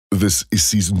This is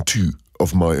Season 2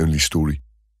 of My Only Story.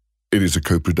 It is a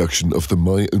co-production of the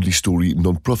My Only Story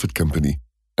non-profit company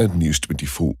and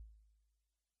News24.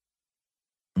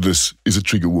 This is a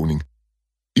trigger warning.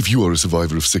 If you are a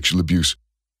survivor of sexual abuse,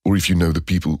 or if you know the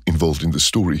people involved in the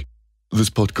story, this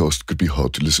podcast could be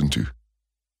hard to listen to.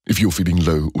 If you're feeling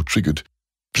low or triggered,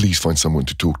 please find someone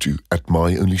to talk to at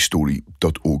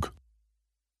myonlystory.org.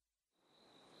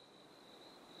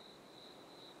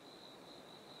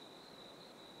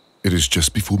 It is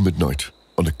just before midnight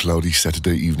on a cloudy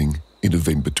Saturday evening in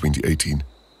November 2018.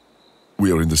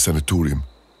 We are in the sanatorium,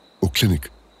 or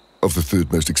clinic, of the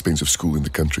third most expensive school in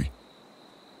the country.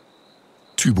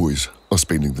 Two boys are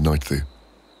spending the night there.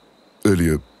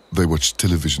 Earlier, they watched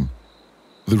television,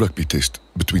 the rugby test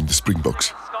between the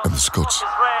Springboks and the Scots.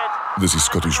 This is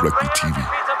Scottish Rugby TV.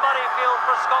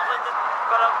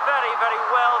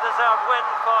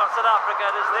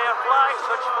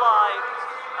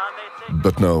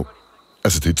 But now,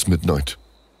 as it hits midnight,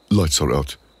 lights are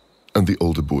out, and the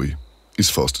older boy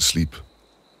is fast asleep.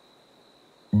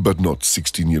 But not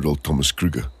 16-year-old Thomas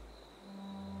Kruger.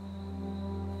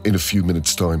 In a few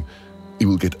minutes' time, he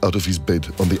will get out of his bed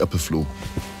on the upper floor.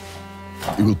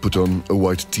 He will put on a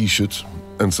white t-shirt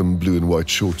and some blue and white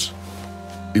shorts.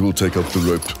 He will take out the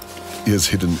rope he has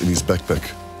hidden in his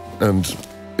backpack, and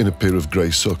in a pair of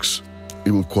grey socks,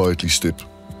 he will quietly step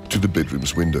to the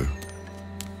bedroom's window.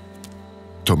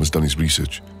 Tom has done his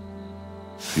research.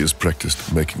 He has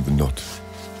practiced making the knot.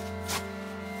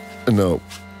 And now,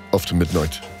 after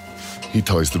midnight, he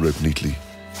ties the rope neatly.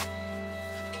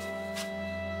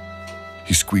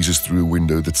 He squeezes through a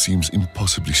window that seems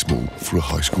impossibly small for a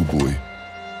high school boy,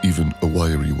 even a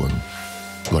wiry one,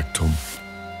 like Tom.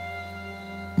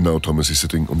 Now Thomas is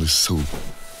sitting on the sill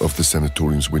of the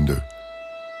sanatorium's window.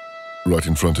 Right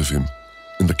in front of him,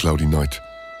 in the cloudy night,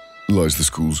 lies the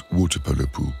school's water polo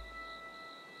pool.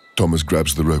 Thomas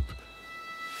grabs the rope.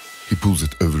 He pulls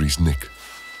it over his neck.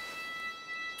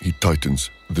 He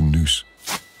tightens the noose.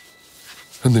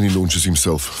 And then he launches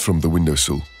himself from the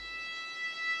windowsill.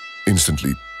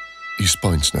 Instantly, his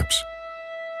spine snaps,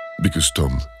 because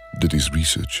Tom did his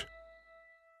research.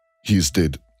 He is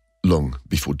dead long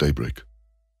before daybreak.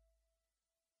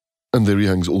 And there he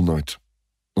hangs all night,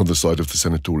 on the side of the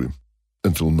sanatorium,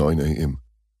 until 9 a.m.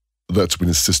 That's when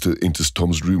his sister enters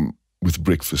Tom's room with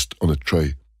breakfast on a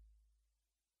tray.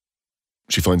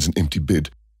 She finds an empty bed,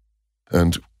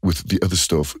 and with the other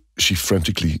staff, she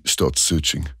frantically starts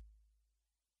searching.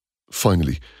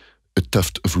 Finally, a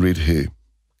tuft of red hair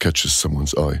catches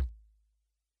someone's eye.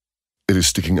 It is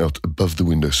sticking out above the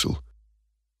windowsill,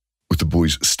 with the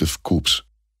boy's stiff corpse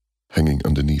hanging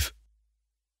underneath.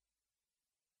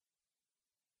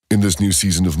 In this new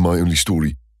season of My Only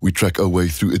Story, we track our way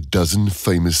through a dozen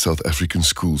famous South African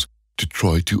schools to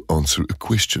try to answer a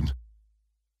question.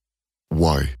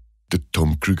 Why did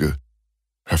Tom Kruger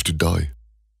have to die?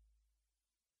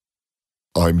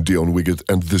 I'm Deon Wiggett,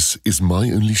 and this is My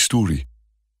Only Story,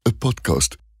 a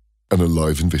podcast and a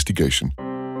live investigation.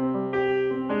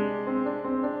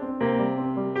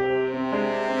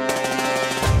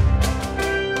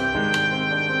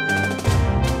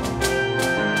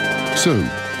 So,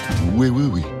 where were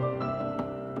we?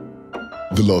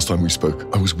 The last time we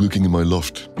spoke, I was working in my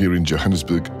loft here in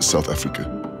Johannesburg, South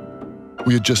Africa.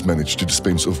 We had just managed to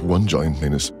dispense of one giant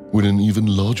menace when an even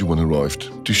larger one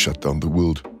arrived to shut down the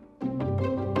world.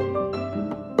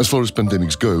 As far as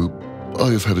pandemics go,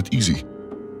 I have had it easy.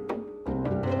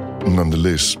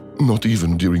 Nonetheless, not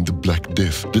even during the Black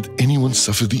Death did anyone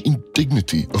suffer the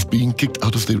indignity of being kicked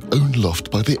out of their own loft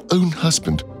by their own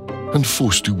husband and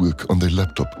forced to work on their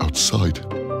laptop outside.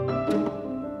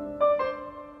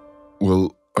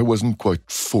 Well, I wasn't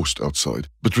quite forced outside,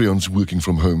 but Rian's working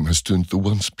from home has turned the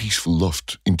once peaceful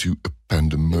loft into a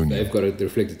pandemonium. They've got it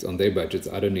reflected on their budgets.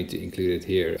 I don't need to include it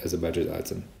here as a budget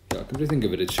item. Yeah, come to think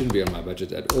of it, it shouldn't be on my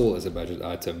budget at all as a budget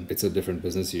item. It's a different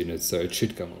business unit, so it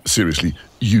should come off. Seriously,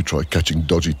 you try catching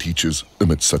dodgy teachers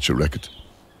amid such a racket.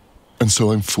 And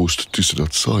so I'm forced to sit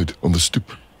outside on the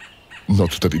stoep.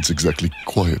 Not that it's exactly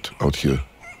quiet out here.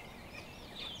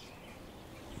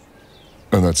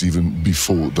 And that's even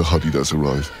before the Hadidas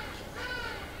arrive.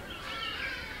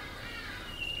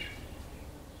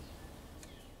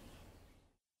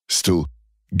 Still,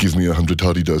 give me 100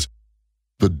 Hadidas,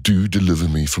 but do deliver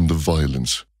me from the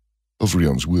violence of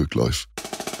Rian's work life.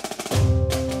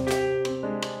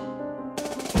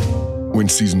 When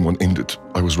season 1 ended,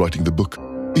 I was writing the book,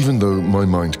 even though my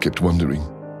mind kept wandering.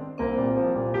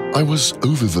 I was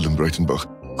over Willem Breitenbach.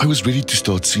 I was ready to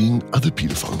start seeing other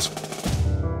pedophiles.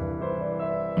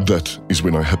 That is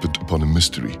when I happened upon a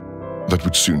mystery that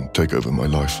would soon take over my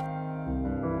life.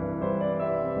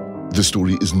 The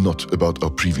story is not about our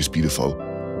previous paedophile,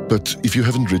 but if you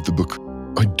haven't read the book,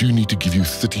 I do need to give you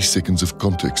 30 seconds of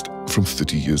context from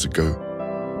 30 years ago.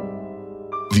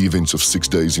 The events of 6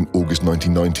 days in August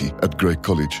 1990 at Grey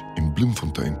College in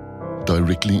Bloemfontein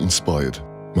directly inspired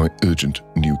my urgent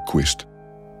new quest.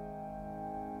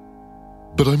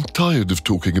 But I'm tired of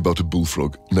talking about a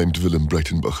bullfrog named Willem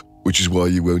Breitenbach, which is why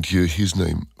you won't hear his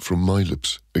name from my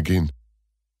lips again.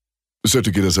 So to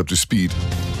get us up to speed,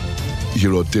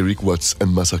 here are Derek Watts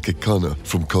and Masakekana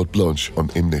from Carte Blanche on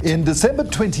Mnet. In December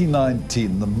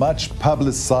 2019, the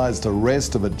much-publicized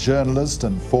arrest of a journalist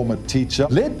and former teacher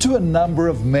led to a number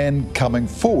of men coming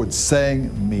forward saying,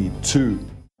 "Me too."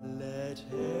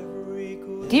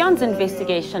 Deon's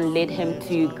investigation led him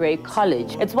to Grey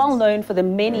College. It's well known for the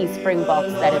many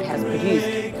Springboks that it has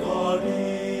produced,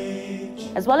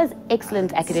 as well as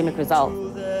excellent academic results.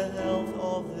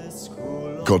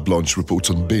 Carte Blanche reports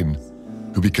on Ben,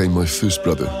 who became my first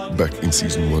brother back in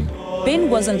season 1. Ben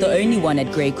wasn't the only one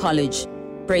at Grey College.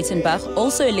 Breitenbach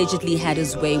also allegedly had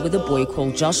his way with a boy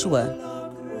called Joshua.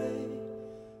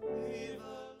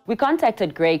 We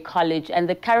contacted Grey College and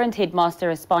the current headmaster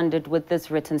responded with this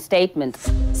written statement,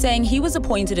 saying he was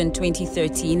appointed in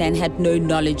 2013 and had no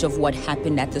knowledge of what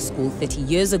happened at the school 30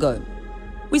 years ago.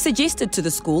 We suggested to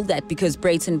the school that because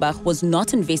Breitenbach was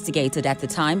not investigated at the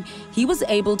time, he was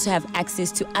able to have access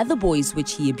to other boys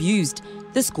which he abused.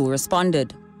 The school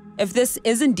responded. If this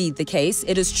is indeed the case,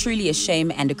 it is truly a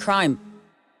shame and a crime.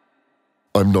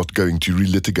 I'm not going to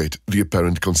relitigate the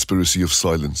apparent conspiracy of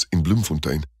silence in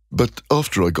Bloemfontein, but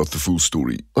after I got the full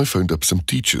story, I phoned up some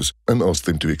teachers and asked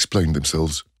them to explain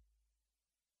themselves.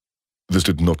 This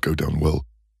did not go down well.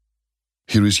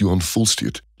 Here is Johan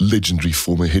Volsteert, legendary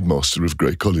former headmaster of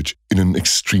Grey College, in an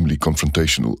extremely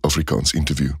confrontational Afrikaans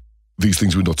interview. These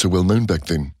things were not so well known back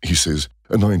then, he says,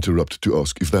 and I interrupt to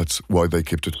ask if that's why they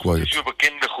kept it quiet.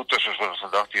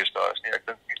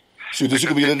 So dis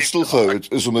hoekom julle dit stilgehou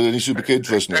het, is omdat dit nie so bekend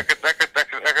was nie. Ek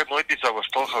het nooit iets oor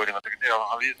stilgehou nie, want ek het nie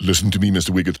al weet. Listen to me,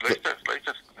 Mr. Wiggett.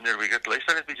 Luister, meneer Wiggett,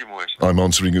 luister net bietjie mooi. I'm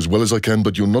answering as well as I can,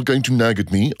 but you're not going to nag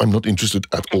at me. I'm not interested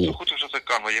at all. So goed as ek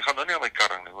kan, maar jy gaan nou nie aan my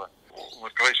karring nie, hoor.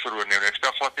 Met Kreuser nie, ek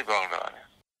stel glad nie belang daarin nie.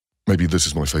 Maybe this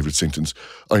is my favorite sentence.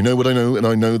 I know what I know, and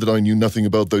I know that I knew nothing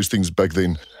about those things back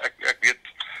then. Ek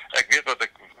weet wat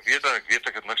ek weet, en ek weet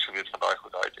ek het niks geweet van daai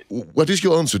goed uit. What is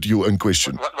your answer to your own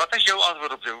question? Wat is jou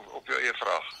antwoord op jou eie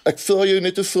vraag? Ek vra jou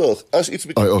net 'n vraag. As iets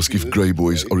I ask if grey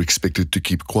boys are expected to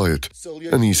keep quiet,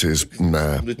 and he says,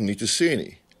 nah. Om dit nie te sê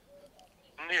nie.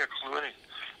 Nee, ek glo nie.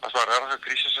 As daar regtig 'n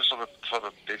krisis is, sal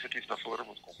dit definitief na vore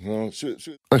moet kom. Nou,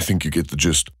 I think you get the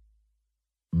gist.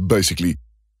 Basically,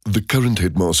 the current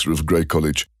headmaster of Grey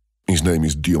College, his name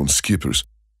is Deon Wiggett,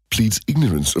 pleads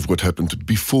ignorance of what happened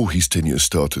before his tenure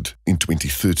started in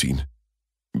 2013.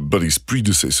 But his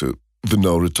predecessor, the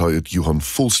now retired Johan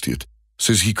Volsteert,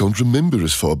 says he can't remember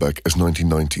as far back as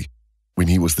 1990, when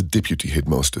he was the deputy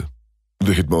headmaster.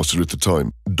 The headmaster at the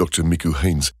time, Dr. Miku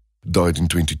Haynes, died in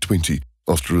 2020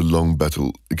 after a long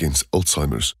battle against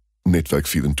Alzheimer's, Netwerk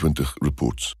 24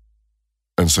 reports.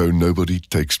 And so nobody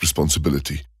takes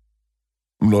responsibility.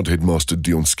 Not headmaster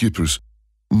Deon Wiggett,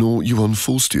 nor Johan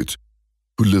Volsteert,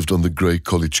 who lived on the Grey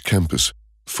College campus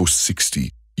for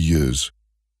 60 years.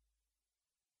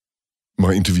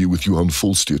 My interview with Johan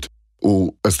Volsteert,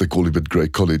 or as they call him at Grey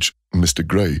College, Mr.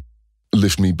 Grey,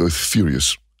 left me both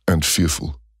furious and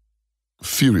fearful.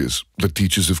 Furious that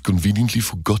teachers have conveniently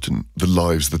forgotten the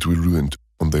lives that were ruined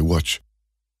on their watch,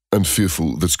 and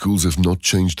fearful that schools have not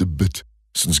changed a bit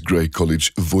since Grey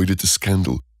College avoided a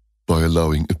scandal by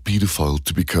allowing a paedophile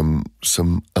to become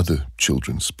some other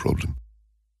children's problem.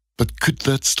 But could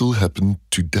that still happen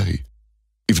today?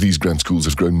 If these grand schools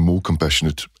have grown more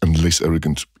compassionate and less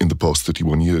arrogant in the past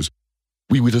 31 years,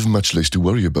 we would have much less to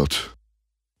worry about.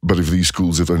 But if these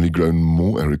schools have only grown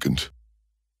more arrogant,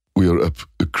 we are up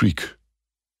a creek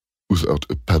without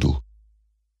a paddle.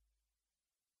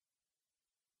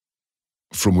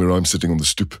 From where I'm sitting on the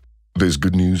stoep, there's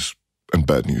good news and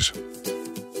bad news.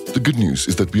 The good news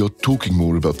is that we are talking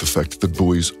more about the fact that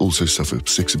boys also suffer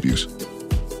sex abuse.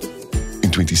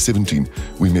 In 2017,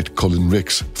 we met Colin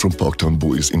Rex from Parktown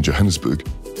Boys in Johannesburg.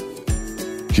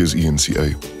 Here's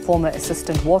ENCA. Former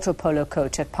assistant water polo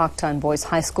coach at Parktown Boys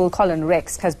High School, Colin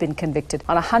Rex, has been convicted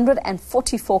on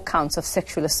 144 counts of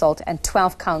sexual assault and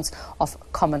 12 counts of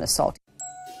common assault.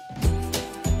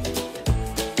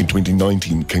 In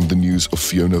 2019 came the news of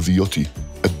Fiona Viotti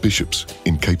at Bishop's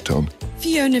in Cape Town.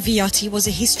 Fiona Viotti was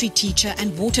a history teacher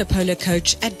and water polo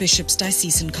coach at Bishop's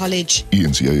Diocesan College.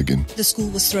 ENCA again. The school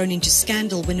was thrown into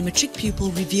scandal when a matric pupil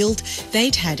revealed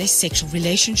they'd had a sexual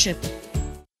relationship.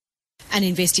 An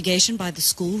investigation by the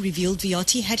school revealed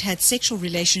Viotti had had sexual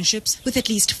relationships with at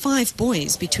least 5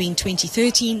 boys between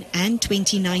 2013 and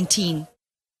 2019.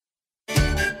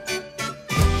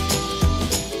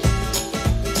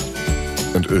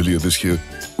 And earlier this year,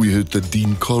 we heard that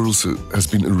Deon Kreuser has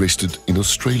been arrested in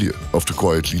Australia after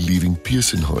quietly leaving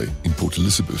Pearson High in Port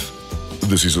Elizabeth.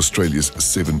 This is Australia's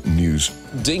 7 News.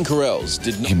 Deon Kreuser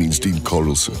did not... He means Deon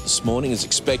Kreuser. This morning as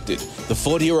expected. The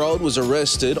 40-year-old was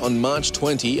arrested on March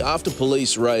 20 after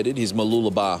police raided his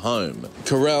Mooloolaba home.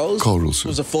 Kreuser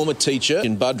was a former teacher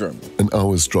in Buderim. An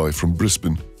hour's drive from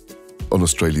Brisbane, on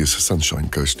Australia's Sunshine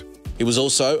Coast. He was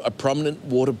also a prominent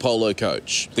water polo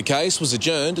coach. The case was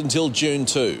adjourned until June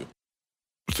 2.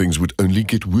 Things would only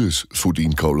get worse for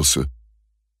Deon Kreuser.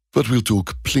 But we'll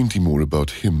talk plenty more about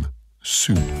him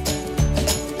soon.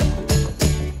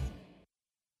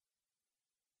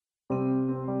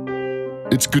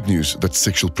 It's good news that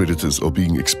sexual predators are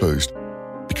being exposed,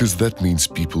 because that means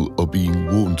people are being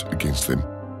warned against them.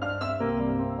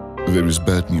 There is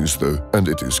bad news though, and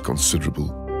it is considerable.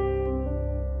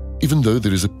 Even though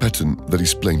there is a pattern that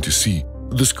is plain to see,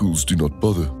 the schools do not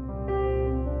bother.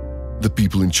 The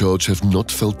people in charge have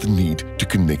not felt the need to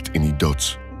connect any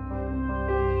dots.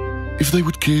 If they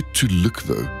would care to look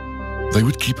though, they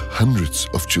would keep hundreds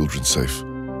of children safe.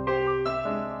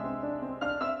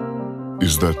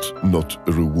 Is that not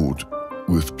a reward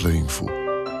worth playing for?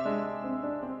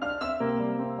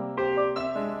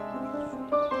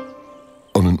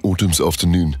 On an autumn's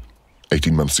afternoon,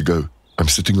 18 months ago, I'm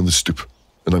sitting on the stoep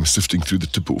and I'm sifting through the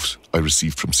tip-offs I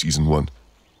received from Season 1.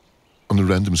 On a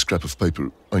random scrap of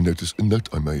paper, I notice a note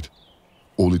I made.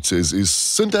 All it says is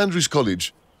St. Andrew's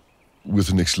College, with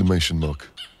an exclamation mark.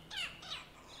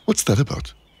 What's that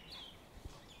about?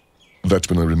 That's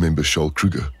when I remember Charl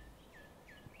Kruger.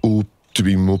 Or, to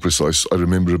be more precise, I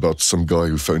remember about some guy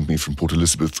who phoned me from Port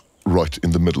Elizabeth right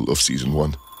in the middle of Season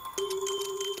 1.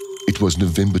 It was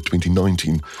November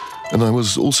 2019, and I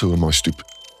was also on my stoop,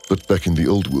 but back in the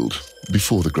old world,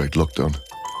 before the Great Lockdown.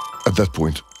 At that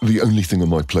point, the only thing on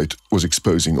my plate was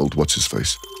exposing old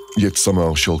What's-His-Face. Yet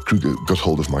somehow Charl Kruger got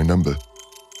hold of my number.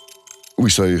 We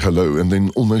say hello, and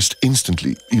then almost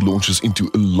instantly he launches into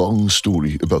a long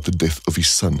story about the death of his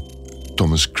son,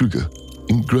 Thomas Kruger,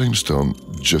 in Grahamstown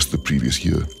just the previous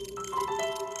year.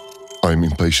 I am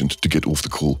impatient to get off the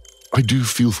call. I do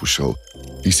feel for Charl.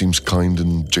 He seems kind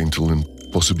and gentle and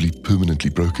possibly permanently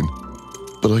broken.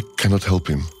 But I cannot help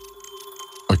him.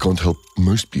 I can't help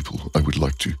most people I would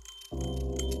like to.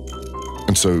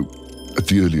 And so, at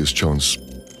the earliest chance,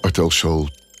 I tell Charl,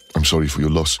 I'm sorry for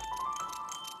your loss.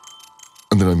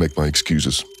 And then I make my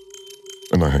excuses,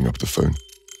 and I hang up the phone.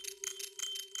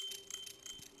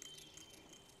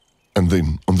 And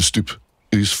then, on the stoop,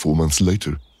 it is 4 months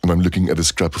later, and I'm looking at a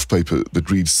scrap of paper that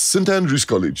reads St. Andrew's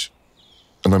College.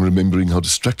 And I'm remembering how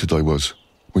distracted I was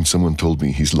when someone told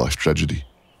me his life tragedy.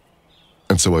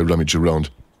 And so I rummage around.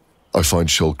 I find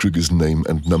Charl Kruger's name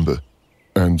and number,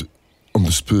 and on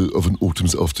the spur of an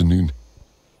autumn's afternoon,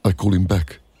 I call him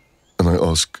back, and I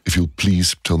ask if he'll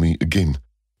please tell me again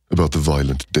about the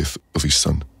violent death of his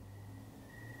son.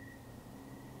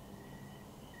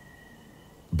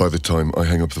 By the time I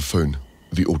hang up the phone,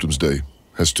 the autumn's day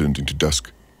has turned into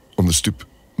dusk. On the stoop,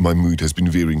 my mood has been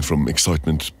veering from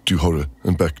excitement to horror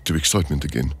and back to excitement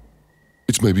again.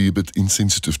 It's maybe a bit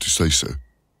insensitive to say so,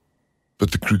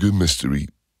 but the Kruger mystery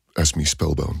has me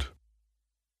spellbound.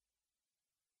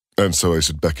 And so I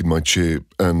sit back in my chair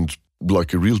and,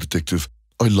 like a real detective,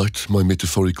 I light my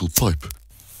metaphorical pipe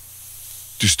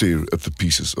to stare at the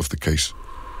pieces of the case.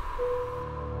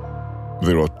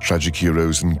 There are tragic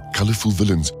heroes and colourful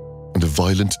villains and a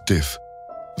violent death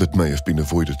that may have been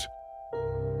avoided.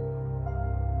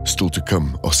 Still to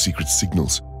come are secret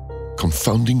signals,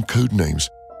 confounding code names,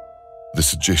 the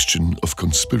suggestion of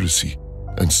conspiracy,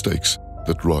 and stakes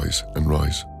that rise and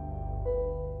rise.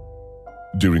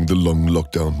 During the long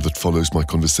lockdown that follows my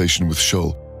conversation with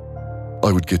Charl,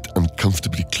 I would get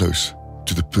uncomfortably close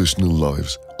to the personal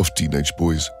lives of teenage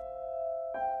boys.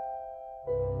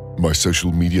 My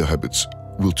social media habits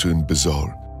will turn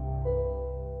bizarre.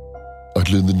 I'd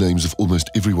learn the names of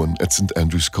almost everyone at St.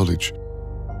 Andrew's College.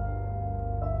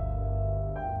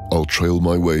 I'll trail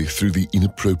my way through the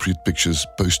inappropriate pictures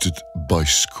posted by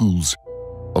schools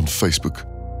on Facebook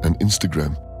and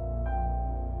Instagram.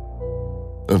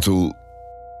 Until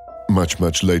much,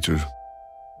 much later,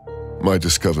 I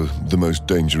discover the most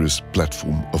dangerous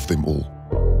platform of them all.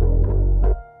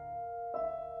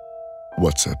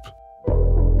 WhatsApp.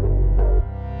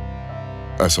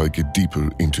 As I get deeper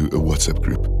into a WhatsApp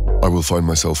group, I will find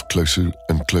myself closer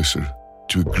and closer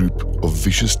to a group of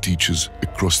vicious teachers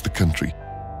across the country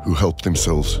who help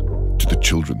themselves to the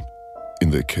children in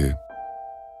their care.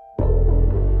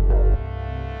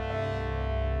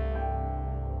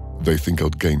 They think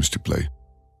out games to play.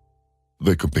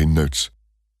 They compare notes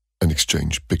and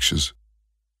exchange pictures.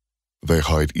 They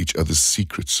hide each other's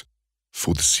secrets,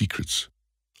 for the secrets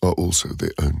are also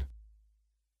their own.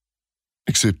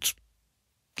 Except,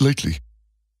 lately,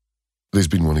 there's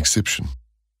been one exception.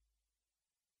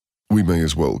 We may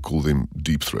as well call them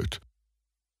Deep Throat.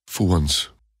 For once,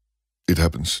 it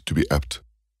happens to be apt.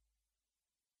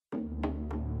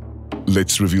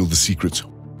 Let's reveal the secrets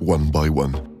one by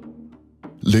one.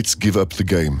 Let's give up the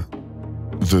game,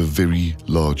 the very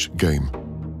large game,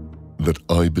 that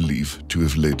I believe to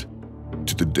have led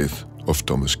to the death of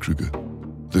Thomas Kruger.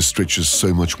 This stretches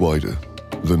so much wider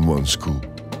than one school.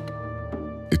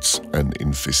 It's an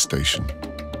infestation.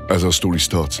 As our story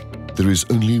starts, there is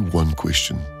only one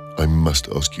question I must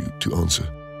ask you to answer.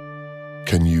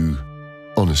 Can you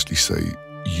honestly say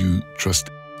you trust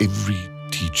every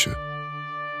teacher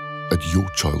at your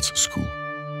child's school?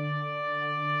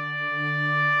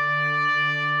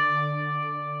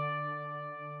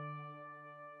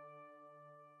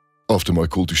 After my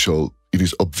call to Charl, it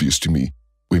is obvious to me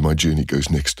where my journey goes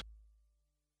next.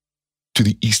 To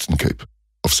the Eastern Cape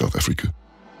of South Africa.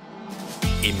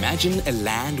 Imagine a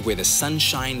land where the sun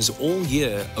shines all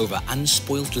year over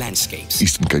unspoilt landscapes.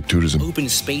 Eastern Cape tourism. Open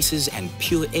spaces and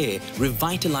pure air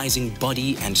revitalizing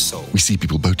body and soul. We see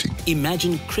people boating.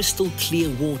 Imagine crystal clear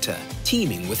water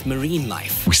teeming with marine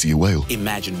life. We see a whale.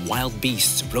 Imagine wild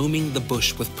beasts roaming the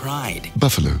bush with pride.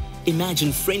 Buffalo.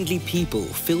 Imagine friendly people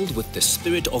filled with the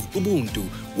spirit of Ubuntu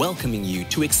welcoming you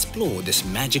to explore this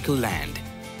magical land.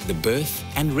 The birth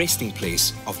and resting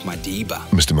place of Madiba.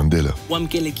 Mr. Mandela.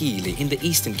 Wamkelekile in the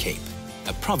Eastern Cape,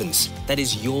 a province that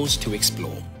is yours to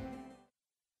explore.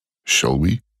 Shall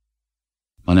we?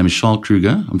 My name is Charl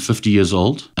Kruger. I'm 50 years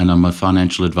old and I'm a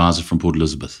financial advisor from Port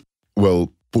Elizabeth.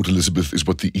 Well, Port Elizabeth is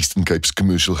what the Eastern Cape's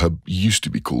commercial hub used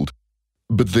to be called,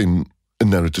 but then a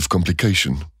narrative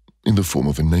complication in the form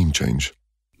of a name change.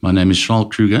 My name is Charl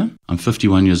Kruger. I'm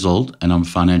 51 years old and I'm a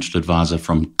financial advisor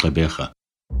from Ngqakamba.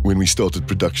 When we started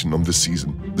production on this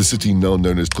season, the city now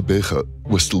known as Ngqakamba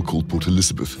was still called Port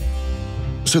Elizabeth.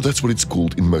 So that's what it's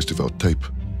called in most of our tape.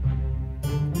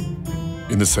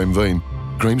 In the same vein,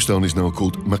 Grahamstown is now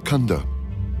called Makhanda,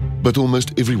 but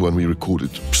almost everyone we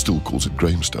recorded still calls it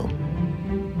Grahamstown.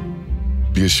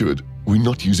 Be assured, we're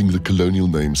not using the colonial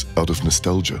names out of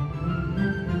nostalgia.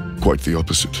 Quite the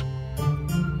opposite.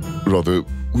 Rather,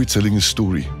 we're telling a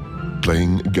story,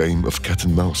 playing a game of cat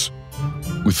and mouse,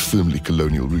 with firmly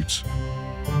colonial roots.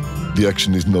 The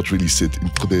action is not really set in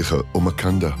Ngqakamba or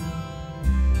Makhanda.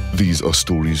 These are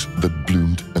stories that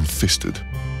bloomed and festered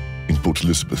in Port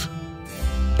Elizabeth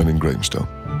and in Grahamstown.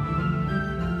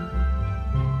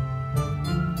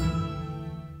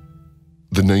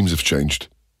 The names have changed,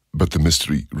 but the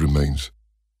mystery remains.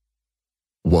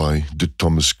 Why did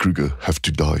Thomas Kruger have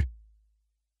to die?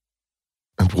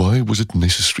 And why was it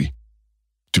necessary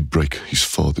to break his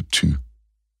father too?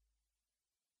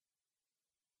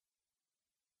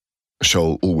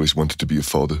 Charl always wanted to be a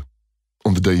father.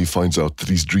 On the day he finds out that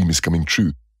his dream is coming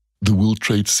true, the World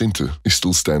Trade Center is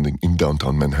still standing in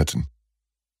downtown Manhattan.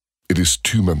 It is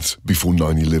 2 months before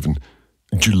 9/11,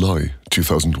 July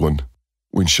 2001,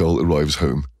 when Charl arrives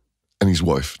home and his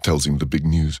wife tells him the big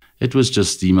news. It was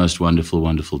just the most wonderful,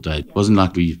 wonderful day. It wasn't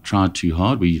like we tried too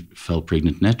hard. We fell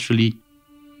pregnant naturally.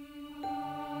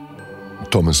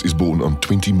 Thomas is born on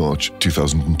 20 March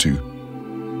 2002.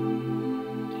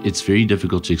 It's very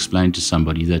difficult to explain to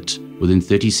somebody that within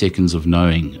 30 seconds of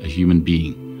knowing a human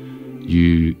being,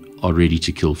 you are ready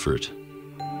to kill for it.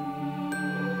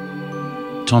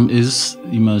 Tom is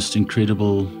the most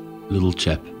incredible little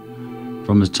chap.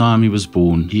 From the time he was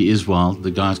born, he is wild. The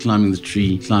guy's climbing the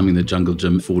tree, climbing the jungle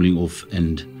gym, falling off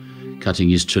and cutting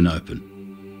his chin open.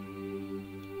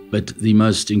 But the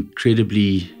most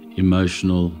incredibly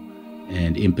emotional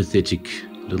and empathetic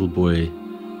little boy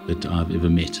that I've ever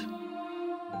met.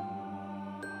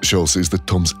 Charl says that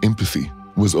Tom's empathy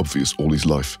was obvious all his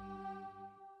life.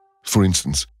 For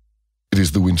instance, it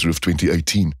is the winter of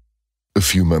 2018, a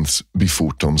few months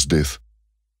before Tom's death.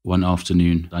 One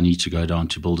afternoon, I need to go down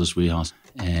to Builder's Warehouse,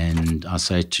 and I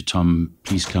say to Tom,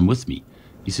 please come with me.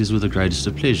 He says, with the greatest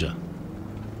of pleasure.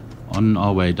 On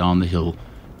our way down the hill,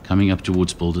 coming up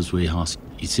towards Builder's Warehouse,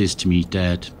 he says to me,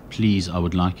 Dad, please, I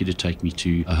would like you to take me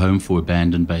to a home for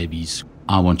abandoned babies.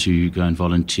 I want to go and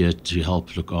volunteer to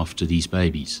help look after these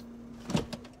babies.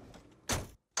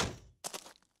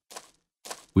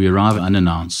 We arrive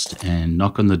unannounced and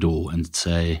knock on the door and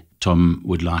say, Tom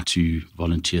would like to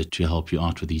volunteer to help you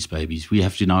out with these babies. We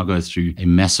have to now go through a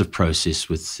massive process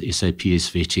with SAPS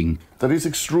vetting. That is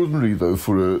extraordinary, though,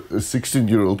 for a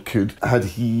 16-year-old kid. Had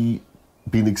he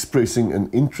been expressing an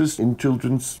interest in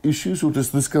children's issues, or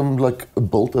does this come like a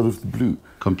bolt out of the blue?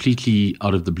 Completely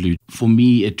out of the blue. For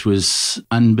me, it was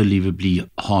unbelievably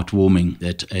heartwarming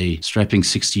that a strapping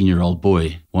 16-year-old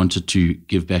boy wanted to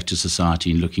give back to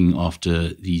society in looking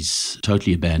after these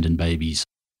totally abandoned babies.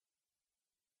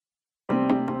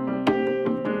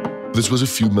 This was a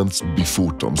few months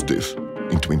before Tom's death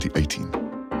in 2018.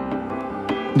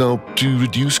 Now, to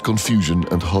reduce confusion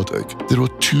and heartache, there are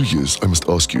 2 years I must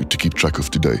ask you to keep track of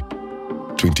today,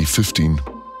 2015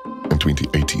 and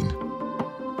 2018.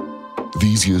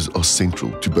 These years are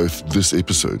central to both this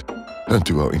episode and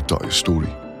to our entire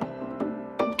story.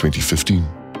 2015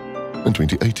 and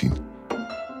 2018.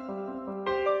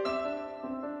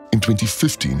 In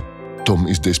 2015, Tom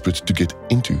is desperate to get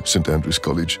into St. Andrew's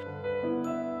College.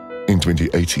 In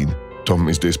 2018, Tom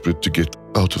is desperate to get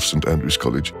out of St. Andrew's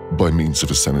College by means of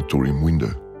a sanatorium window.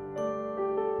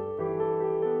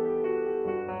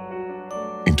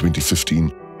 In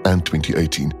 2015 and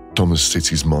 2018, Thomas sets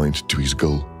his mind to his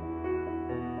goal.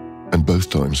 And both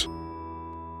times,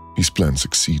 his plan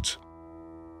succeeds.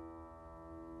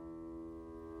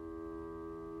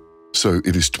 So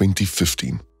it is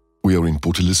 2015. We are in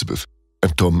Port Elizabeth,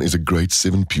 and Tom is a grade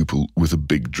 7 pupil with a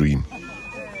big dream.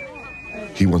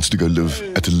 He wants to go live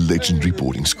at a legendary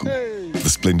boarding school, the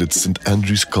splendid St.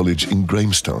 Andrew's College in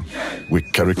Grahamstown, where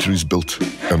character is built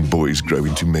and boys grow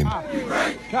into men.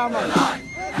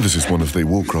 This is one of their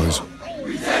war cries.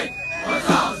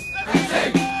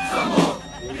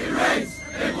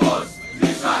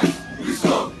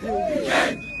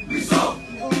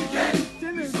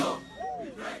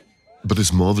 But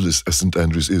as marvellous as St.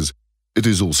 Andrew's is, it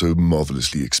is also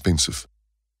marvellously expensive.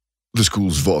 The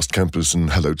school's vast campus and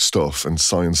hallowed staff and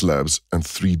science labs and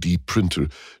 3D printer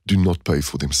do not pay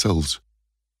for themselves.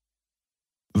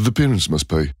 The parents must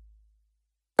pay,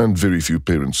 and very few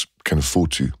parents can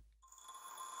afford to.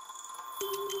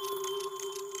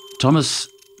 Thomas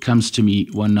comes to me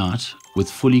one night with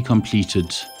fully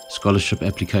completed scholarship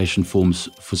application forms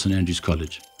for St. Andrew's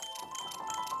College.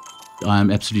 I am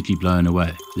absolutely blown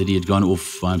away that he had gone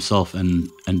off by himself and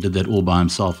did that all by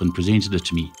himself and presented it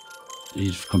to me.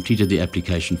 He's completed the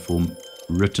application form,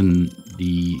 written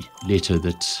the letter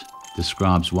that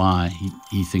describes why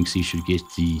he thinks he should get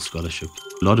the scholarship.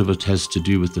 A lot of it has to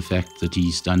do with the fact that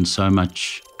he's done so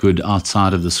much good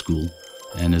outside of the school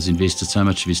and has invested so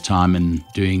much of his time in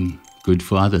doing good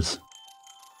for others.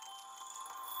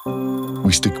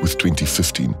 We stick with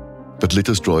 2015, but let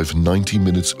us drive 90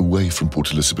 minutes away from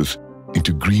Port Elizabeth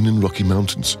into green and rocky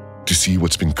mountains to see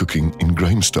what's been cooking in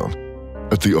Grahamstown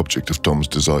at the object of Tom's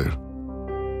desire.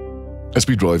 As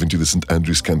we drive into the St.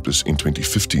 Andrew's campus in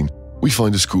 2015, we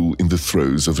find a school in the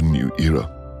throes of a new era.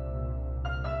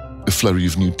 A flurry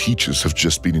of new teachers have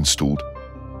just been installed,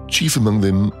 chief among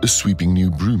them a sweeping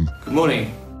new broom. Good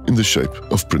morning. In the shape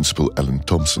of Principal Alan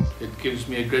Thompson. It gives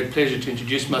me a great pleasure to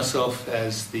introduce myself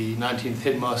as the 19th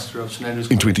headmaster of St. Andrew's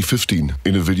College. In 2015,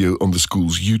 in a video on the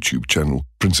school's YouTube channel,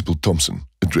 Principal Thompson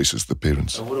addresses the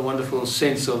parents. What a wonderful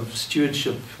sense of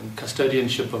stewardship and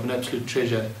custodianship of an absolute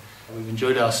treasure. We've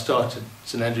enjoyed our start at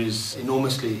St. Andrew's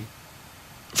enormously.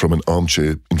 From an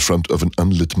armchair in front of an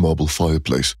unlit marble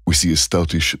fireplace, we see a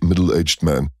stoutish, middle-aged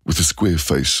man with a square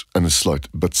face and a slight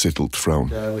but settled frown.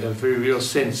 We have a very real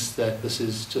sense that this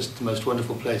is just the most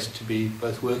wonderful place to be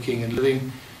both working and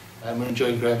living, and we're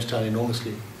enjoying Grahamstown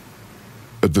enormously.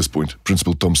 At this point,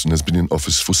 Principal Thompson has been in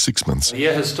office for 6 months. The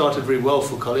year has started very well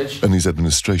for college. And his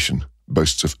administration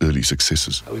boasts of early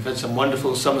successes. We've had some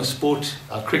wonderful summer sport.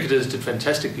 Our cricketers did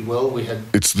fantastically well.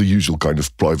 It's the usual kind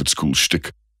of private school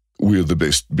shtick. We're the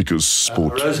best because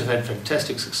sport. Morais have had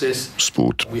fantastic success.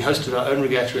 Sport. We hosted our own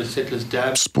regatta at Settlers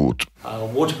Dam. Sport.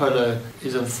 Water polo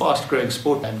is a fast-growing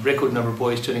sport and record number of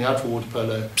boys turning out for water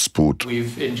polo. Sport.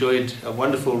 We've enjoyed a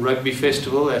wonderful rugby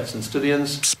festival at St.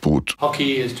 Stithians. Sport.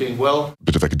 Hockey is doing well.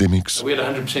 Bit of academics. We had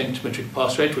a 100% matric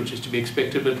pass rate, which is to be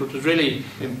expected, but what was really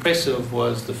impressive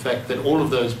was the fact that all of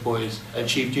those boys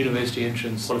achieved university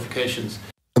entrance qualifications.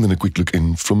 And then a quick look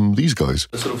in from these guys.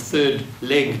 The sort of third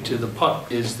leg to the pot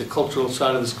is the cultural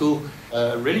side of the school.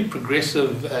 A really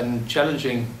progressive and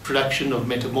challenging production of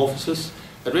Metamorphosis.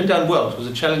 It went down well. It was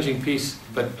a challenging piece,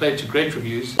 but played to great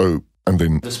reviews. Oh, and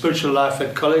then... The spiritual life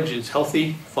at college is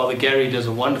healthy. Father Gary does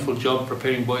a wonderful job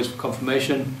preparing boys for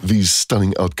confirmation. These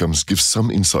stunning outcomes give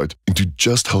some insight into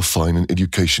just how fine an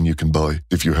education you can buy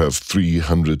if you have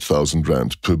 300,000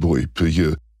 rand per boy per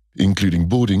year, including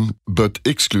boarding, but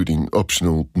excluding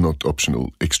optional, not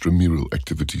optional, extramural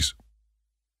activities.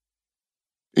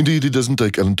 Indeed, it doesn't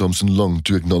take Alan Thompson long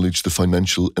to acknowledge the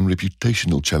financial and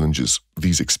reputational challenges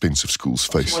these expensive schools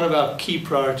face. One of our key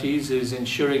priorities is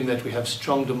ensuring that we have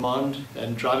strong demand,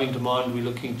 and driving demand we're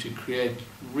looking to create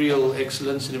real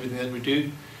excellence in everything that we do.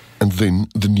 And then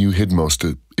the new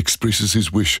headmaster expresses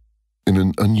his wish in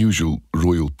an unusual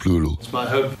royal plural. It's my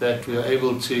hope that we are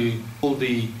able to hold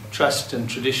the trust and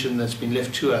tradition that's been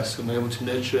left to us, and we're able to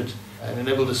nurture it and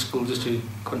enable the school just to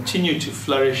continue to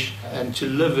flourish and to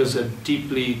live as a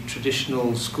deeply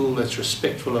traditional school that's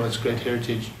respectful of its great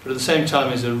heritage, but at the same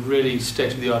time is a really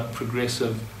state-of-the-art,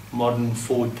 progressive, modern,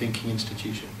 forward-thinking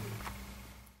institution.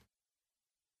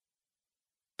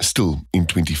 Still, in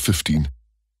 2015,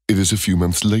 it is a few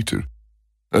months later,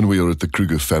 and we are at the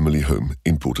Kruger family home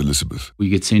in Port Elizabeth. We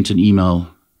get sent an email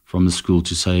from the school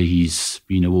to say he's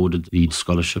been awarded the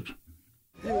scholarship.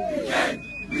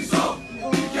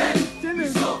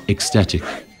 Ecstatic.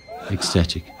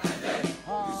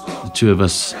 The two of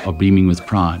us are beaming with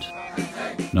pride,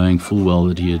 knowing full well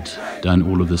that he had done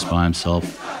all of this by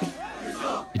himself.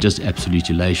 Just absolute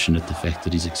elation at the fact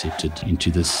that he's accepted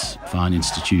into this fine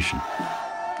institution.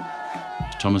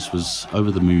 Thomas was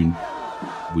over the moon.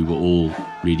 We were all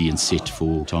ready and set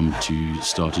for Tom to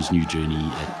start his new journey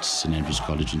at St Andrews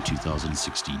College in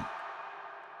 2016.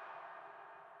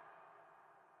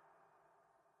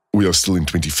 We are still in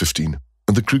 2015,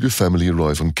 and the Kruger family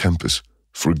arrive on campus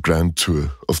for a grand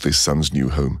tour of their son's new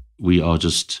home. We are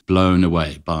just blown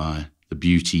away by the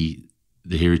beauty,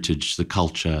 the heritage, the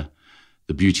culture,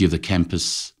 the beauty of the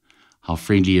campus, how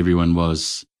friendly everyone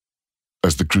was.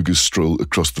 As the Krugers stroll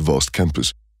across the vast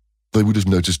campus, they would have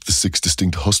noticed the 6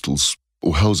 distinct hostels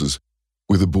or houses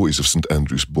where the boys of St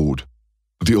Andrews board.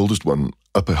 The oldest one,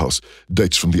 Upper House,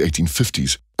 dates from the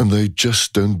 1850s, and they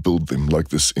just don't build them like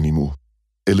this anymore.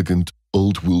 Elegant,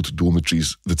 old-world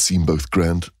dormitories that seem both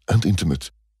grand and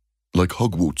intimate, like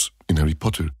Hogwarts in Harry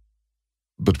Potter,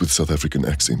 but with South African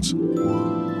accents.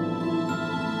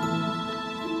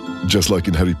 Just like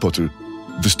in Harry Potter,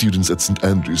 the students at St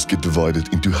Andrews get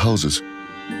divided into houses.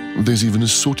 There's even a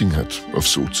sorting hat of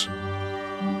sorts.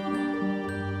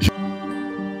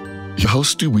 The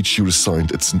house to which you're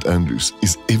assigned at St Andrews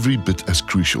is every bit as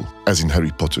crucial as in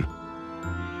Harry Potter.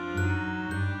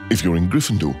 If you're in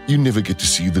Gryffindor, you never get to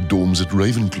see the dorms at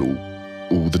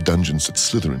Ravenclaw or the dungeons at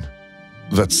Slytherin.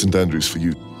 That's St Andrews for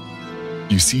you.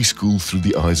 You see school through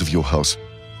the eyes of your house.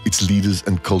 Its leaders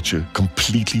and culture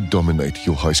completely dominate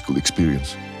your high school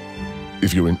experience.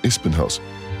 If you're in Espen House,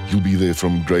 you'll be there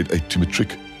from grade 8 to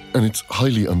matric, and it's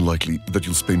highly unlikely that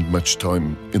you'll spend much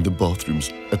time in the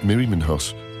bathrooms at Merriman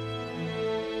House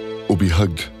or be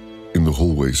hugged in the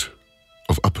hallways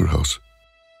of Upper House.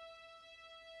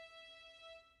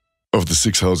 Of the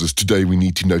 6 houses, today we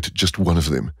need to note just one of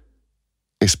them,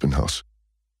 Espen House,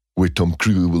 where Tom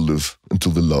Kruger will live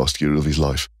until the last year of his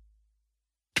life,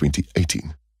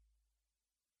 2018.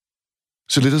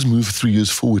 So let us move 3 years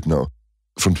forward now,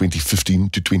 from 2015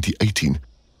 to 2018,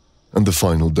 and the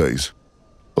final days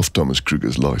of Thomas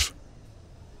Kruger's life.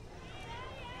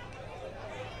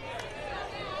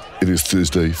 It is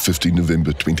Thursday, 15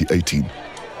 November 2018,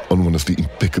 on one of the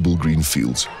impeccable green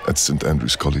fields at St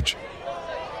Andrews College.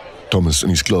 Thomas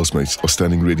and his classmates are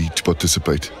standing ready to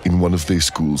participate in one of their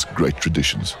school's great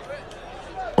traditions.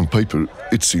 On paper,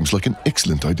 it seems like an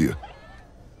excellent idea.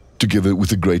 Together with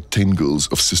the grade 10 girls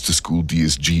of sister school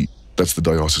DSG, that's the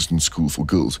Diocesan School for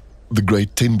Girls, the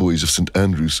grade 10 boys of St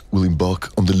Andrews will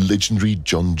embark on the legendary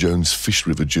John Jones Fish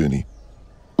River journey,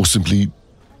 or simply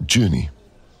journey.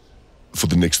 For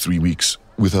the next 3 weeks,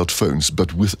 without phones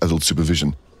but with adult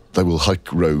supervision, they will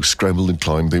hike, row, scramble and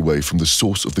climb their way from the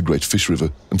source of the Great Fish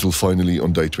River until finally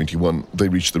on day 21 they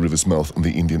reach the river's mouth on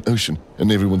the Indian Ocean,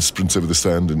 and everyone sprints over the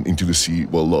sand and into the sea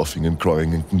while laughing and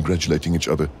crying and congratulating each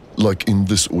other, like in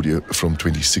this audio from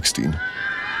 2016.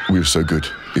 We're so good,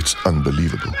 it's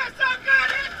unbelievable.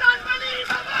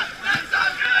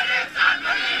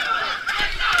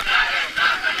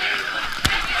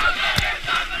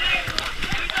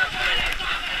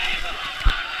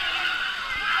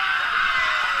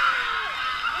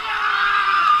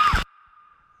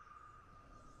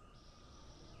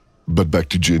 But back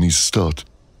to journey's start,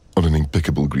 on an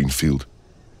impeccable green field.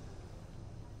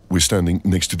 We're standing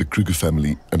next to the Kruger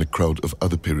family and a crowd of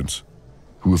other parents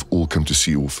who have all come to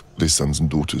see off their sons and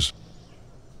daughters.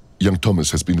 Young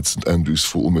Thomas has been at St Andrews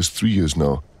for almost 3 years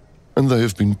now, and they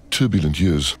have been turbulent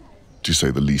years, to say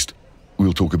the least.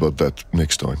 We'll talk about that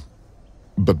next time.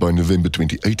 But by November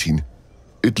 2018,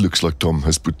 it looks like Tom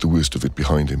has put the worst of it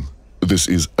behind him. This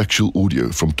is actual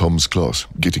audio from Tom's class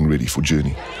getting ready for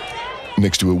journey.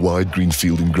 Next to a wide green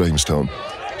field in Grahamstown,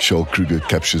 Charl Kruger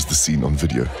captures the scene on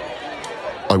video.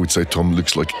 I would say Tom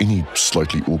looks like any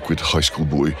slightly awkward high school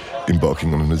boy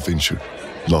embarking on an adventure,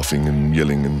 laughing and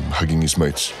yelling and hugging his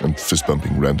mates and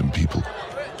fist-bumping random people.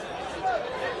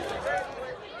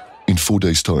 In 4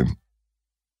 days' time,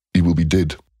 he will be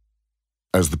dead.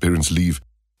 As the parents leave,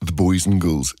 the boys and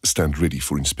girls stand ready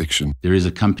for inspection. There is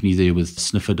a company there with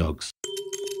sniffer dogs.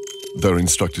 They're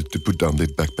instructed to put down their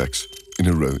backpacks in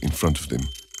a row in front of them.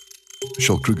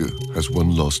 Charl Kruger has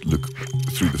one last look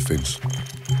through the fence.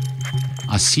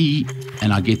 I see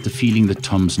and I get the feeling that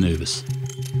Tom's nervous.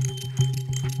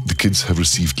 The kids have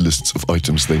received lists of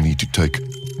items they need to take,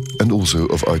 and also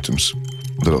of items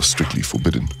that are strictly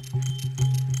forbidden.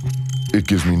 It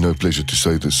gives me no pleasure to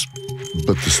say this,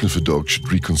 but the sniffer dog should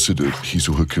reconsider his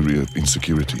or her career in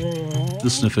security. The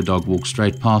sniffer dog walked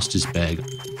straight past his bag.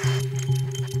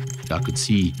 I could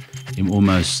see him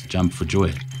almost jump for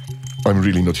joy. I'm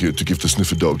really not here to give the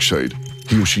sniffer dog shade.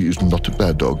 He or she is not a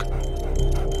bad dog,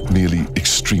 merely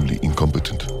extremely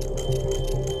incompetent.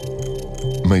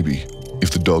 Maybe if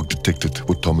the dog detected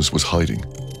what Thomas was hiding,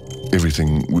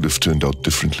 everything would have turned out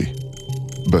differently.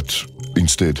 But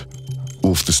instead,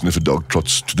 off the sniffer dog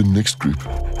trots to the next group,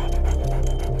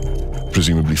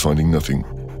 presumably finding nothing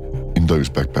in those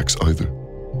backpacks either.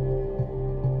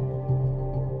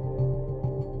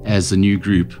 As the new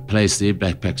group placed their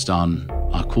backpacks down,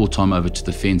 I called Tom over to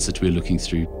the fence that we were looking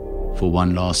through for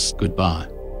one last goodbye.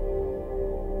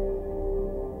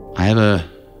 I have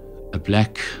a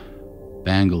black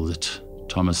bangle that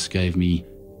Thomas gave me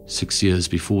 6 years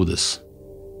before this.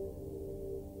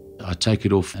 I take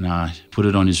it off and I put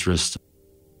it on his wrist.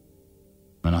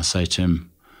 And I say to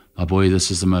him, "My boy,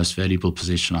 this is the most valuable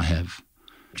possession I have.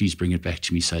 Please bring it back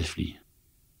to me safely."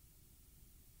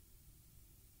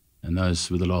 And those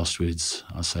were the last words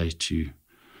I say to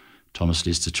Thomas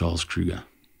Lester Charles Kruger.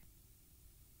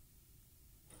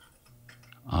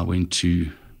 I went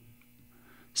to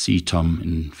see Tom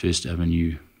in First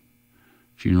Avenue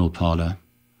funeral parlour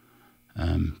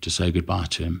to say goodbye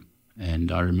to him,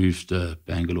 and I removed the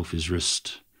bangle off his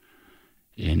wrist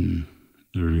in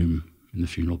the room in the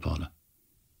funeral parlour.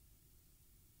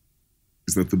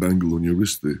 Is that the bangle on your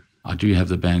wrist there? I do have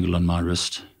the bangle on my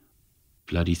wrist.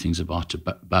 Bloody thing's about to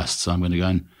bust, so I'm going to go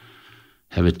and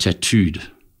have it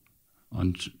tattooed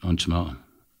onto my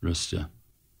wrist, yeah.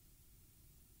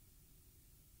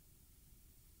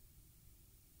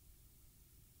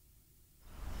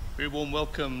 Very warm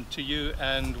welcome to you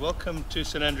and welcome to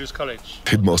St Andrews College.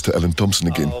 Headmaster Alan Thompson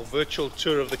again. Our virtual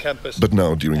tour of the campus. But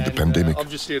now during the pandemic.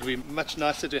 Obviously it would be much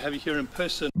nicer to have you here in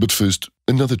person. But first,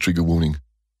 another trigger warning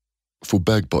for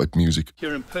bagpipe music.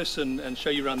 Here in person and show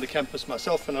you around the campus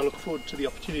myself, and I look forward to the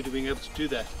opportunity of being able to do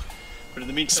that. But in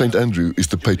the meantime, St Andrew is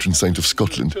the patron saint of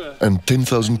Scotland, and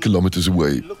 10,000 kilometres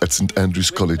away at St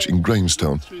Andrew's College in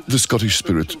Grahamstown, the Scottish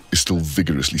spirit is still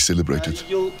vigorously celebrated.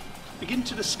 You'll begin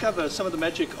to discover some of the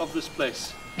magic of this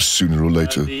place. Sooner or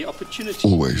later, The opportunity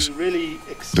always, to really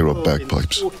there are explore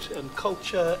bagpipes. in sport and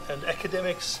culture and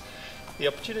academics. The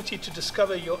opportunity to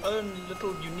discover your own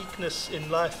little uniqueness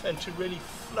in life and to really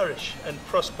flourish and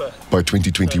prosper. By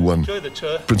 2021, Enjoy the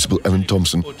tour. Principal Alan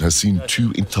Thompson has seen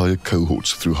 2 entire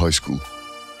cohorts through high school.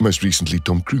 Most recently,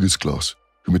 Tom Kruger's class,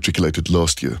 who matriculated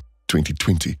last year,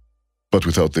 2020, but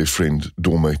without their friend,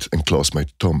 dormmate and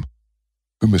classmate Tom,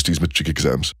 who missed his matric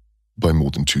exams by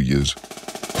more than 2 years.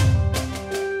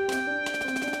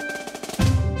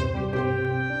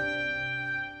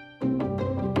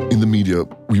 In the media,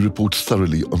 we report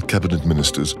thoroughly on cabinet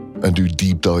ministers and do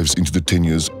deep dives into the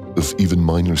tenures of even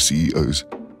minor CEOs.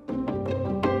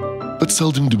 But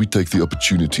seldom do we take the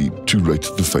opportunity to rate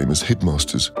the famous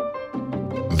headmasters.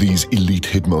 These elite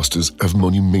headmasters have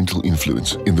monumental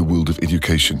influence in the world of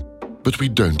education, but we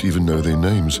don't even know their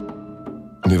names.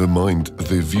 Never mind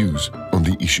their views on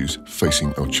the issues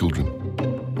facing our children.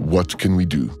 What can we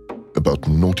do about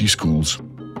naughty schools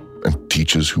and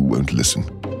teachers who won't listen?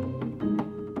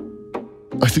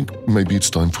 I think maybe it's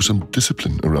time for some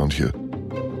discipline around here.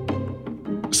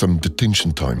 Some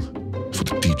detention time for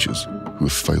the teachers who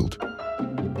have failed.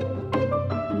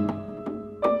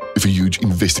 If a huge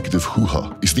investigative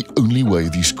hoo-ha is the only way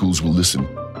these schools will listen,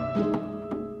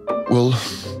 well,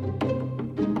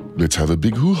 let's have a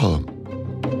big hoo-ha.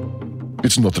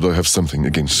 It's not that I have something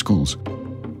against schools.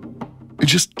 It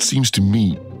just seems to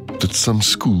me that some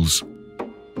schools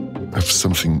have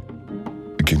something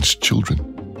against children.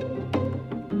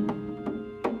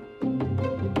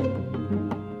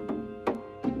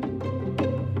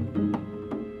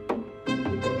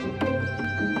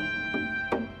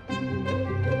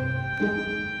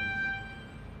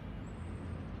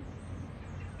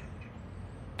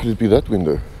 Could it be that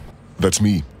window? That's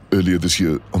me, earlier this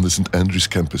year on the St Andrews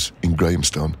campus in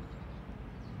Grahamstown.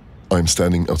 I'm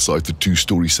standing outside the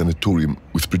 2-story sanatorium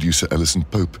with producer Alison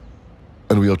Pope,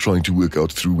 and we are trying to work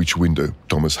out through which window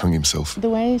Thomas hung himself. The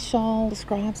way Charl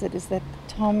describes it is that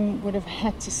Tom would have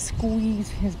had to squeeze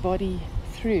his body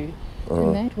through,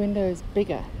 and that window is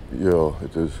bigger. Yeah,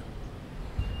 it is.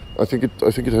 I think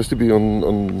it has to be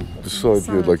on the side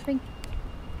here. Like, I think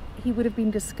he would have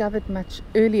been discovered much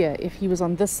earlier if he was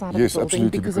on this side of the building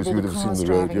because of all the cars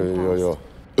driving past.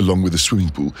 Along with the swimming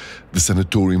pool, the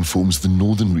sanatorium forms the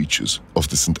northern reaches of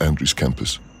the St. Andrews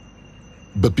campus.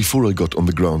 But before I got on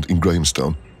the ground in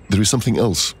Grahamstown, there is something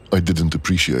else I didn't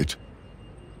appreciate.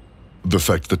 The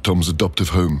fact that Tom's adoptive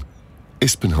home,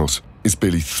 Espenhouse, is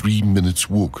barely 3 minutes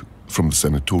walk from the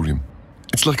sanatorium.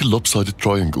 It's like a lopsided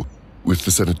triangle, with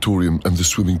the sanatorium and the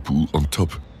swimming pool on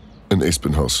top, and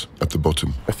Espenhouse at the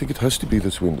bottom. I think it has to be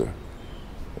this window.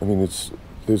 I mean,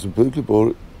 there's a burglar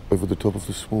bar over the top of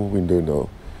the small window now,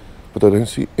 but I don't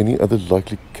see any other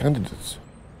likely candidates.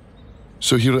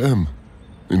 So here I am,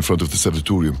 in front of the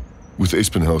sanatorium, with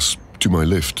Espenhouse to my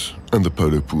left and the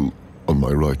polo pool on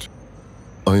my right.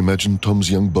 I imagine Tom's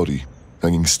young body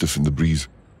hanging stiff in the breeze.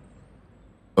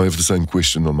 I have the same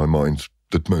question on my mind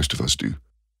that most of us do.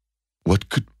 What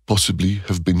could possibly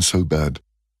have been so bad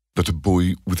that a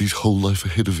boy with his whole life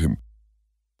ahead of him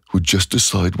would just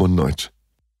decide one night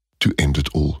to end it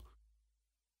all?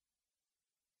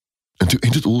 And to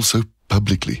end it all so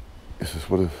publicly. Is this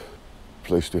what a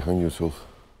place to hang yourself?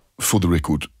 For the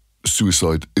record,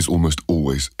 suicide is almost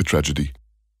always a tragedy.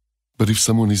 But if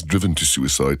someone is driven to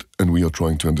suicide and we are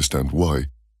trying to understand why,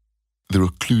 there are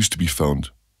clues to be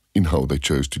found in how they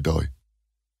chose to die.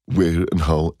 Where and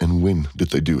how and when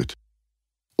did they do it?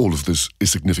 All of this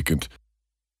is significant,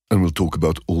 and we'll talk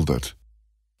about all that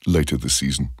later this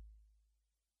season.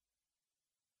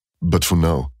 But for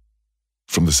now,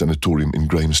 from the sanatorium in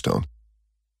Grahamstown,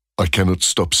 I cannot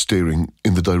stop staring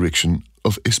in the direction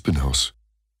of Espenhouse.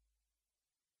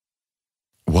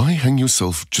 Why hang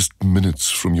yourself just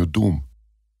minutes from your dorm?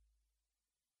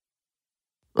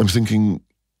 I'm thinking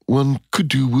one could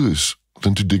do worse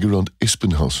than to dig around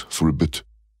Espenhouse for a bit.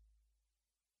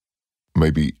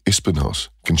 Maybe Espenhouse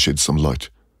can shed some light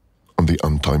on the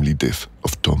untimely death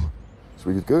of Tom. So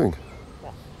we get going?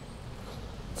 Yeah.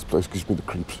 This place gives me the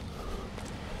creeps.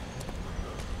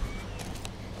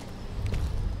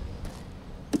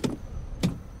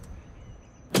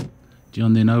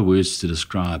 Deon, there are no words to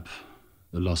describe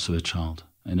the loss of a child.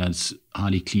 And it's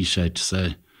highly cliched to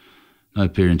say no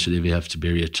parent should ever have to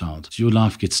bury a child. Your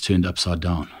life gets turned upside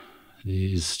down.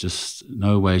 There's just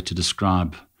no way to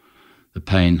describe the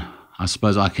pain. I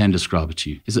suppose I can describe it to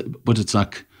you. But it's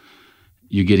like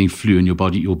you're getting flu and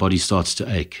your body starts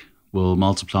to ache. Well,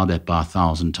 multiply that by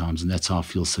 1,000 times, and that's how I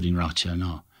feel sitting right here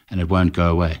now. And it won't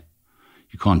go away.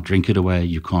 You can't drink it away.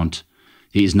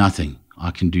 There is nothing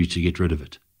I can do to get rid of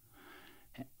it.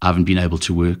 I haven't been able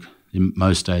to work.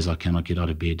 Most days I cannot get out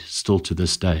of bed, still to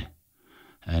this day.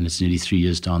 And it's nearly 3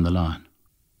 years down the line.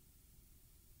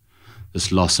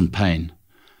 This loss and pain,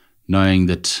 knowing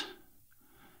that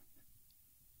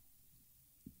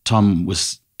Tom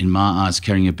was, in my eyes,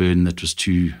 carrying a burden that was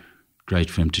too great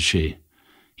for him to share.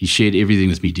 He shared everything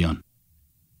with me, Deon.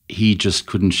 He just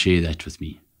couldn't share that with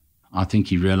me. I think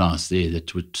he realized there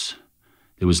that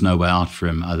there was no way out for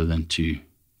him other than to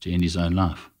end his own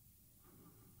life.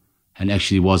 And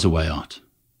actually there was a way out.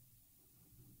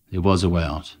 There was a way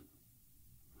out.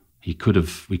 We could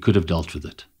have dealt with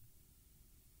it.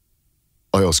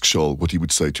 I asked Charl what he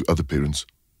would say to other parents.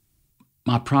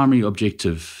 My primary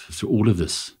objective through all of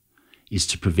this is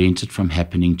to prevent it from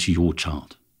happening to your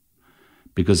child.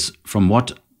 Because from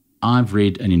what I've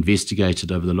read and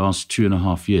investigated over the last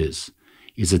 2.5 years,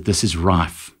 is that this is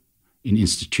rife in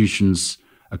institutions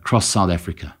across South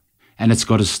Africa. And it's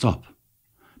got to stop.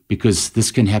 Because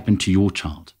this can happen to your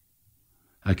child.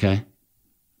 Okay?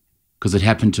 Because it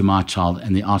happened to my child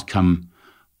and the outcome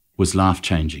was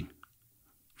life-changing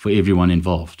for everyone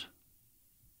involved.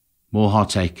 More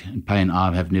heartache and pain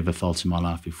I have never felt in my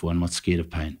life before. I'm not scared of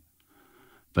pain.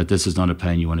 But this is not a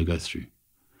pain you want to go through.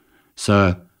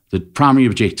 So the primary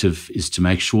objective is to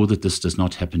make sure that this does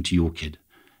not happen to your kid.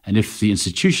 And if the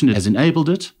institution has enabled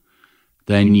it,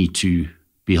 they need to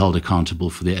be held accountable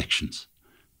for their actions.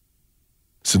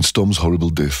 Since Tom's horrible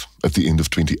death at the end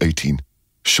of 2018,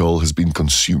 Charl has been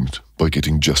consumed by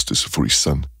getting justice for his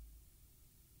son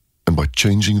and by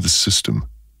changing the system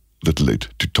that led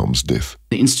to Tom's death.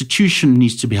 The institution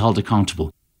needs to be held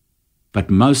accountable,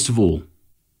 but most of all,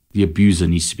 the abuser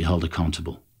needs to be held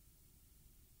accountable.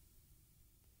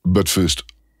 But first,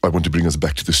 I want to bring us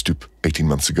back to the stoop 18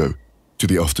 months ago. To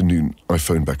the afternoon, I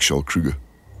phoned back Charl Kruger.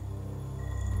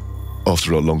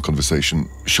 After our long conversation,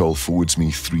 Charl forwards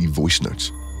me 3 voice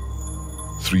notes.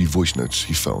 3 voice notes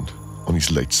he found on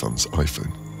his late son's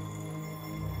iPhone.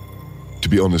 To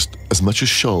be honest, as much as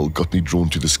Charl got me drawn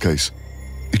to this case,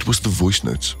 it was the voice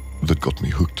notes that got me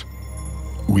hooked.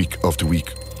 Week after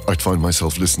week, I'd find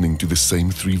myself listening to the same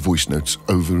 3 voice notes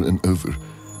over and over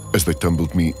as they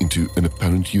tumbled me into an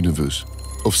apparent universe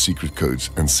of secret codes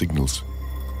and signals.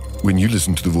 When you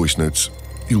listen to the voice notes,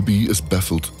 you'll be as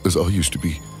baffled as I used to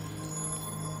be.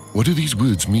 What do these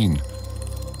words mean?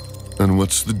 And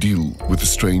what's the deal with the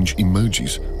strange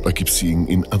emojis I keep seeing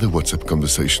in other WhatsApp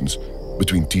conversations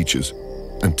between teachers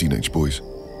and teenage boys?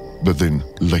 But then,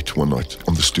 late one night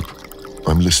on the stoop,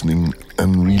 I'm listening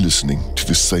and re-listening to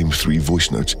the same 3 voice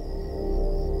notes,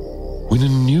 when a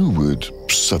new word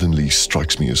suddenly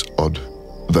strikes me as odd.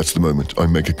 That's the moment I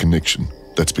make a connection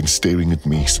that's been staring at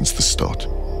me since the start.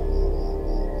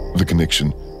 The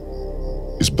connection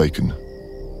is bacon.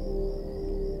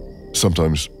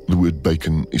 Sometimes the word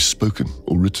bacon is spoken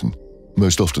or written.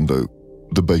 Most often, though,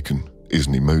 the bacon is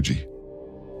an emoji.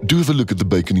 Do have a look at the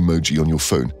bacon emoji on your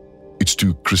phone. It's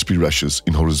 2 crispy rashes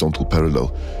in horizontal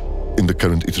parallel. In the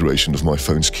current iteration of my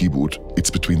phone's keyboard, it's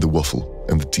between the waffle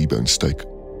and the T-bone steak.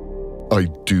 I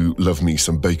do love me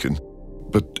some bacon,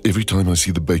 but every time I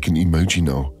see the bacon emoji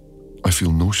now, I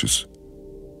feel nauseous.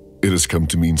 It has come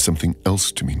to mean something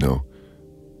else to me now,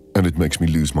 and it makes me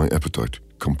lose my appetite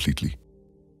completely.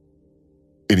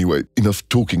 Anyway, enough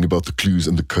talking about the clues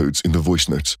and the codes in the voice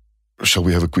notes. Shall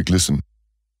we have a quick listen?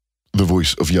 The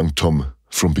voice of young Tom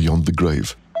from beyond the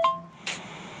grave.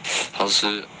 How's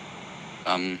it?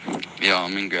 Yeah,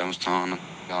 I'm in Grahamstown.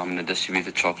 I'm going to distribute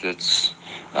the chocolates.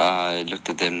 I looked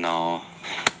at them now.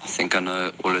 I think I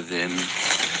know all of them.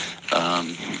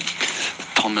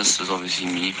 Thomas is obviously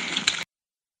me.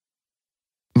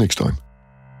 Next time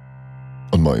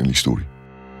on My Only Story.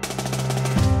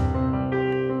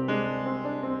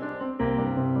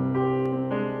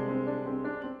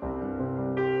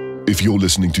 If you're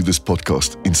listening to this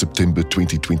podcast in September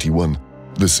 2021,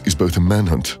 this is both a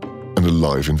manhunt and a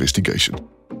live investigation.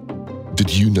 Did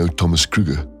you know Thomas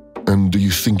Kruger? And do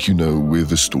you think you know where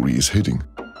the story is heading?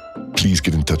 Please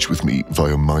get in touch with me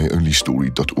via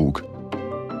myonlystory.org.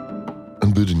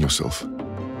 Unburden yourself.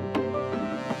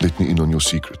 Let me in on your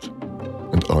secret,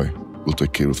 and I will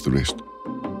take care of the rest.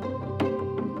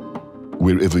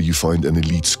 Wherever you find an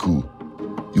elite school,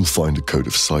 you'll find a code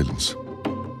of silence.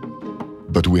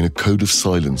 But when a code of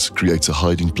silence creates a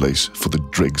hiding place for the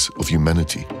dregs of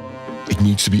humanity, it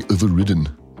needs to be overridden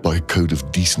by a code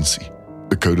of decency,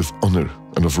 a code of honor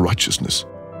and of righteousness.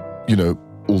 You know,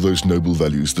 all those noble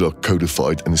values that are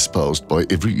codified and espoused by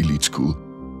every elite school,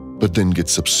 but then get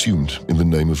subsumed in the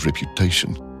name of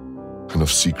reputation and of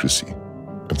secrecy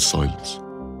and silence.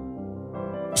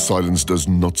 Silence does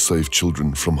not save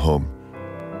children from harm.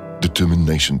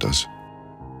 Determination does.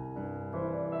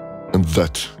 And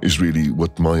that is really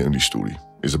what My Only Story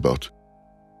is about.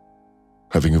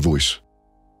 Having a voice,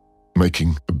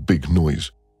 making a big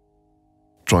noise,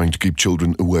 trying to keep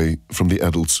children away from the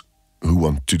adults who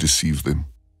want to deceive them.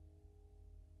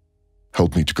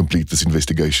 Help me to complete this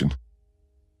investigation.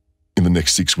 In the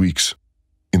next 6 weeks,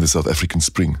 in the South African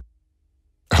spring,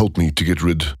 help me to get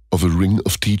rid of a ring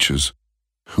of teachers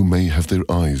who may have their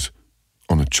eyes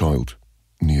on a child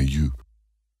near you.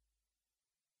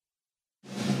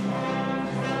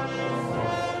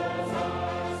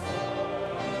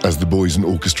 As the boys and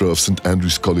orchestra of St.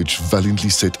 Andrew's College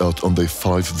valiantly set out on their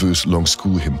 5-verse-long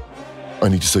school hymn, I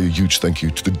need to say a huge thank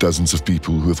you to the dozens of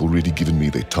people who have already given me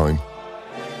their time.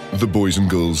 The boys and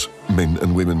girls, men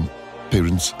and women,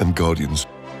 parents and guardians,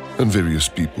 and various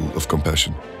people of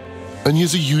compassion. And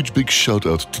here's a huge big shout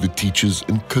out to the teachers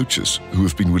and coaches who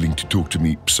have been willing to talk to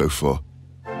me so far.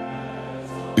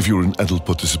 If you're an adult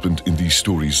participant in these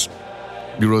stories,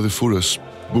 you're either for us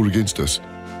or against us.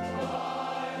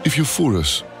 If you're for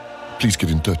us, please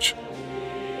get in touch.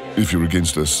 If you're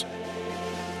against us,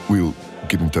 we'll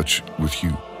get in touch with you.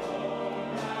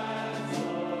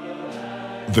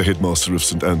 The headmaster of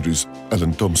St. Andrews,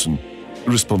 Alan Thompson,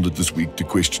 responded this week to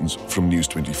questions from News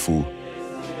 24.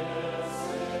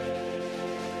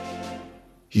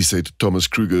 He said Thomas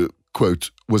Kruger, quote,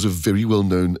 was a very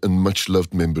well-known and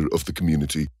much-loved member of the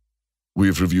community. We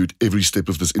have reviewed every step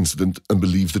of this incident and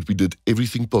believe that we did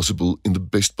everything possible in the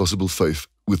best possible faith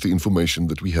with the information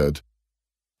that we had.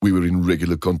 We were in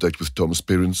regular contact with Tom's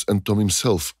parents, and Tom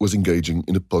himself was engaging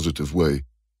in a positive way.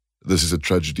 This is a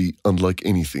tragedy unlike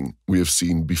anything we have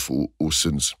seen before or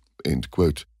since, end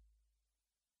quote.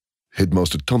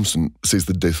 Headmaster Thompson says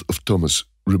the death of Thomas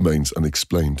remains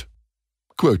unexplained.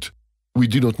 Quote, we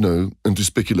do not know, and to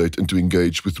speculate and to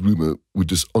engage with rumour would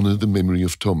dishonour the memory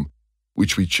of Tom,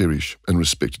 which we cherish and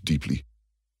respect deeply.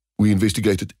 We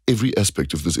investigated every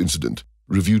aspect of this incident,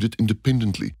 reviewed it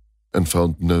independently, and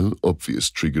found no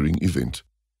obvious triggering event."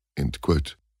 End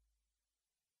quote.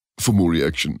 For more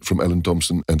reaction from Alan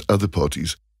Thompson and other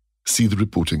parties, see the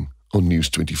reporting on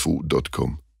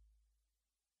news24.com.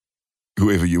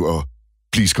 Whoever you are,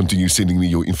 please continue sending me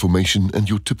your information and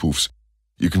your tip-offs.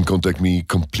 You can contact me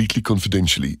completely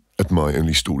confidentially at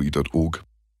myonlystory.org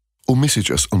or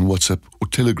message us on WhatsApp or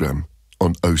Telegram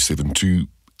on 072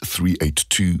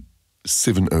 382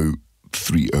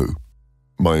 7030.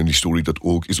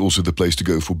 myonlystory.org is also the place to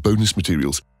go for bonus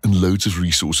materials and loads of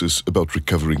resources about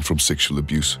recovering from sexual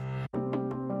abuse.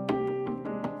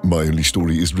 My Only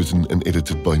Story is written and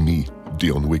edited by me,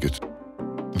 Deon Wiggett.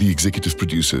 The executive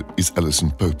producer is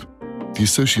Alison Pope. The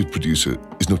associate producer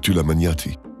is Nokuthula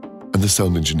Manyathi. And the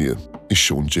sound engineer is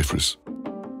Jefferis.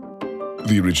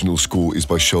 The original score is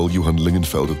by Charl-Johan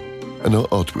Lingenfelder, and our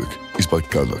artwork is by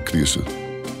Carla Kreuser.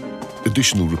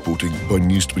 Additional reporting by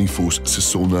News24's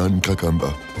Sesona and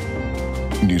Ngqakamba.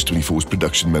 News24's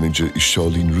production manager is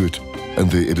Sharlene Rood, and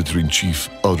their editor-in-chief,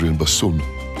 Adriaan Basson,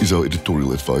 is our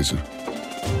editorial advisor.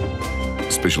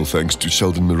 Special thanks to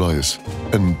Sheldon Morais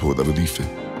and Mpho Raborife.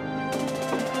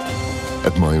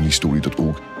 At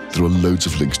myonlystory.org, there are loads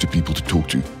of links to people to talk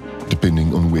to,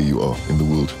 depending on where you are in the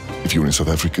world. If you're in South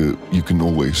Africa, you can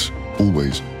always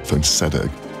phone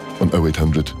SADAG on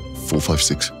 0800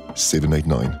 456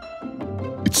 789.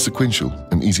 It's sequential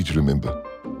and easy to remember.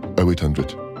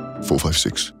 0800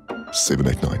 456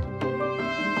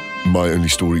 789. My Only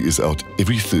Story is out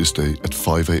every Thursday at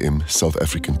 5 a.m. South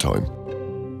African time.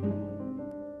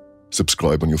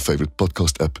 Subscribe on your favorite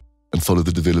podcast app and follow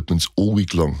the developments all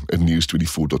week long at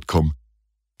news24.com.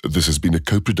 This has been a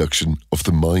co-production of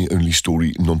the My Only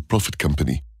Story non-profit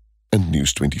company and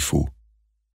News24.